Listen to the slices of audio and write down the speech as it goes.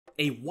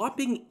A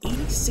whopping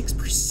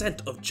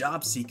 86% of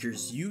job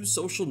seekers use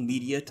social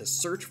media to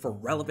search for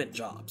relevant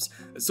jobs.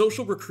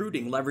 Social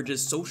recruiting leverages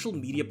social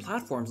media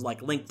platforms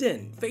like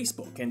LinkedIn,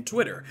 Facebook, and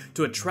Twitter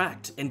to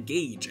attract,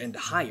 engage, and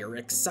hire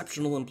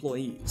exceptional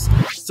employees.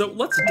 So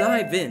let's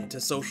dive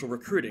into social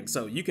recruiting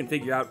so you can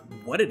figure out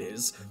what it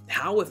is,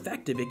 how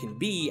effective it can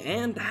be,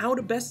 and how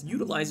to best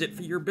utilize it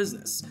for your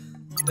business.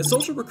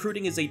 Social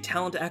recruiting is a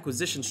talent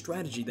acquisition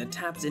strategy that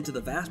taps into the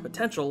vast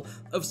potential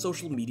of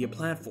social media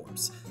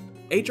platforms.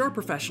 HR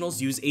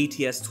professionals use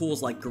ATS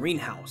tools like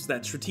Greenhouse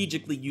that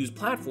strategically use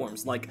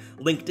platforms like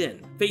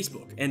LinkedIn,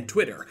 Facebook, and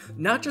Twitter,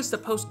 not just to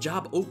post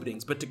job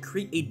openings, but to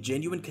create a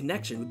genuine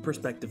connection with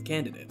prospective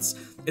candidates.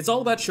 It's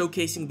all about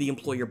showcasing the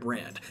employer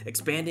brand,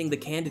 expanding the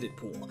candidate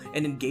pool,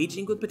 and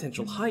engaging with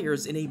potential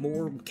hires in a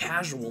more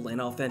casual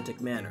and authentic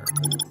manner.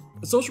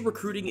 Social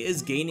recruiting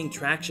is gaining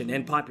traction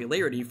and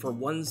popularity for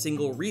one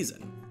single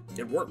reason: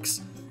 it works.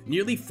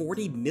 Nearly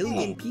 40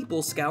 million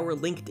people scour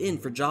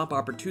LinkedIn for job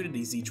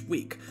opportunities each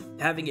week.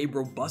 Having a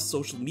robust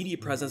social media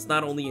presence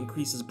not only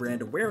increases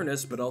brand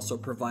awareness, but also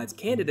provides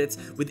candidates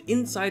with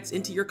insights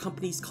into your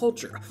company's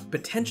culture,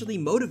 potentially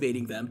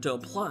motivating them to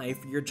apply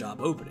for your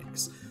job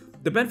openings.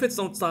 The benefits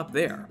don't stop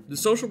there. The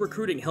social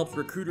recruiting helps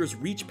recruiters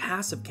reach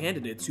passive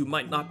candidates who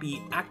might not be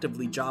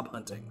actively job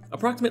hunting.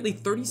 Approximately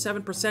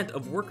 37%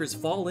 of workers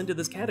fall into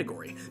this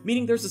category,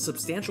 meaning there's a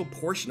substantial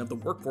portion of the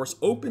workforce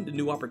open to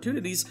new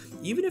opportunities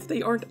even if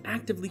they aren't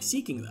actively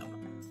seeking them.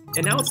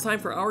 And now it's time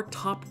for our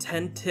top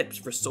 10 tips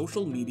for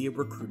social media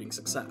recruiting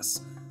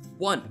success.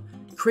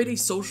 1. Create a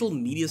social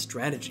media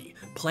strategy.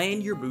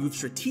 Plan your moves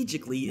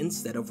strategically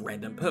instead of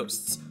random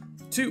posts.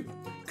 2.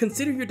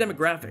 Consider your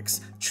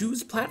demographics.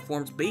 Choose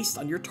platforms based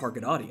on your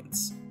target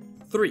audience.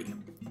 3.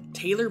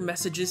 Tailor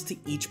messages to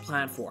each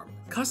platform.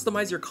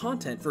 Customize your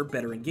content for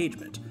better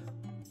engagement.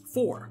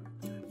 4.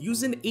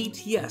 Use an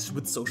ATS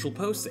with social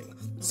posting.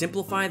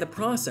 Simplify the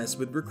process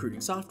with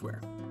recruiting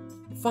software.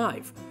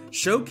 5.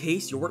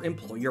 Showcase your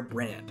employer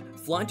brand.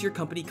 Flaunt your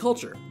company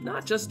culture,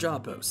 not just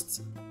job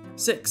posts.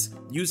 6.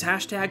 Use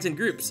hashtags and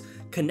groups.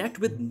 Connect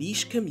with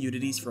niche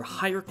communities for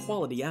higher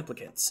quality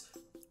applicants.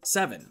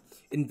 7.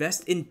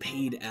 Invest in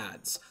paid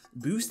ads.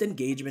 Boost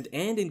engagement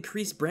and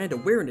increase brand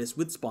awareness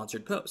with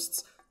sponsored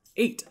posts.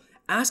 8.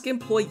 Ask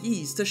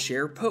employees to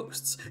share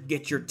posts.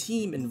 Get your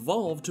team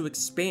involved to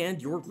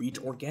expand your reach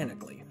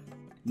organically.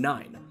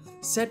 9.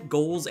 Set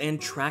goals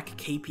and track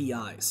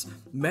KPIs.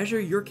 Measure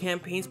your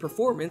campaign's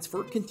performance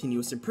for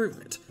continuous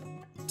improvement.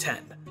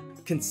 10.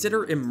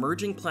 Consider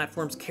emerging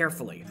platforms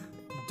carefully.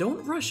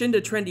 Don't rush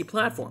into trendy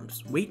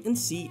platforms. Wait and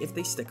see if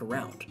they stick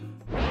around.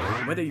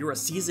 Whether you're a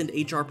seasoned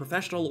HR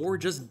professional or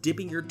just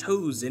dipping your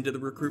toes into the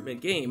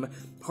recruitment game,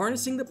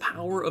 harnessing the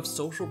power of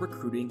social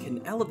recruiting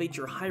can elevate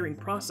your hiring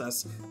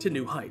process to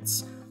new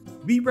heights.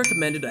 We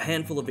recommended a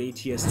handful of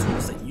ATS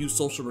tools that use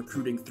social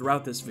recruiting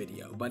throughout this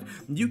video, but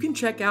you can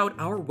check out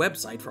our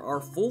website for our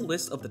full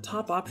list of the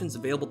top options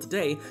available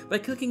today by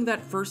clicking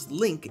that first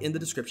link in the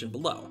description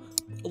below.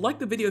 Like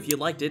the video if you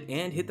liked it,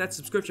 and hit that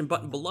subscription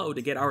button below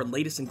to get our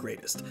latest and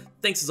greatest.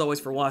 Thanks as always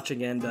for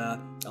watching, and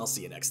I'll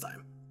see you next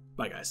time.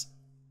 Bye guys.